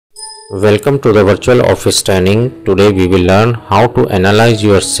Welcome to the virtual office training. Today we will learn how to analyze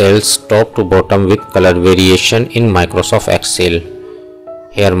your cells top to bottom with color variation in Microsoft Excel.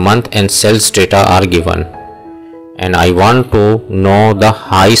 Here month and cells data are given and I want to know the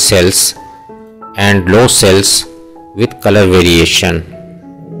high cells and low cells with color variation.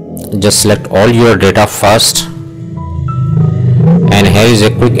 Just select all your data first and here is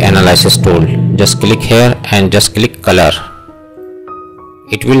a quick analysis tool. Just click here and just click color.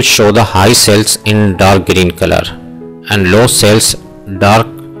 It will show the high cells in dark green color and low cells dark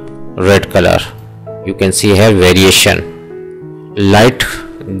red color. You can see here variation. Light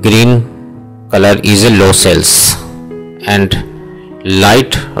green color is a low cells and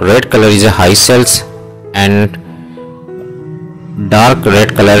light red color is a high cells and dark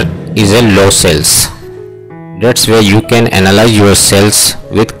red color is a low cells. That's where you can analyze your cells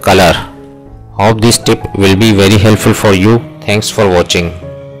with color. Hope this tip will be very helpful for you. Thanks for watching.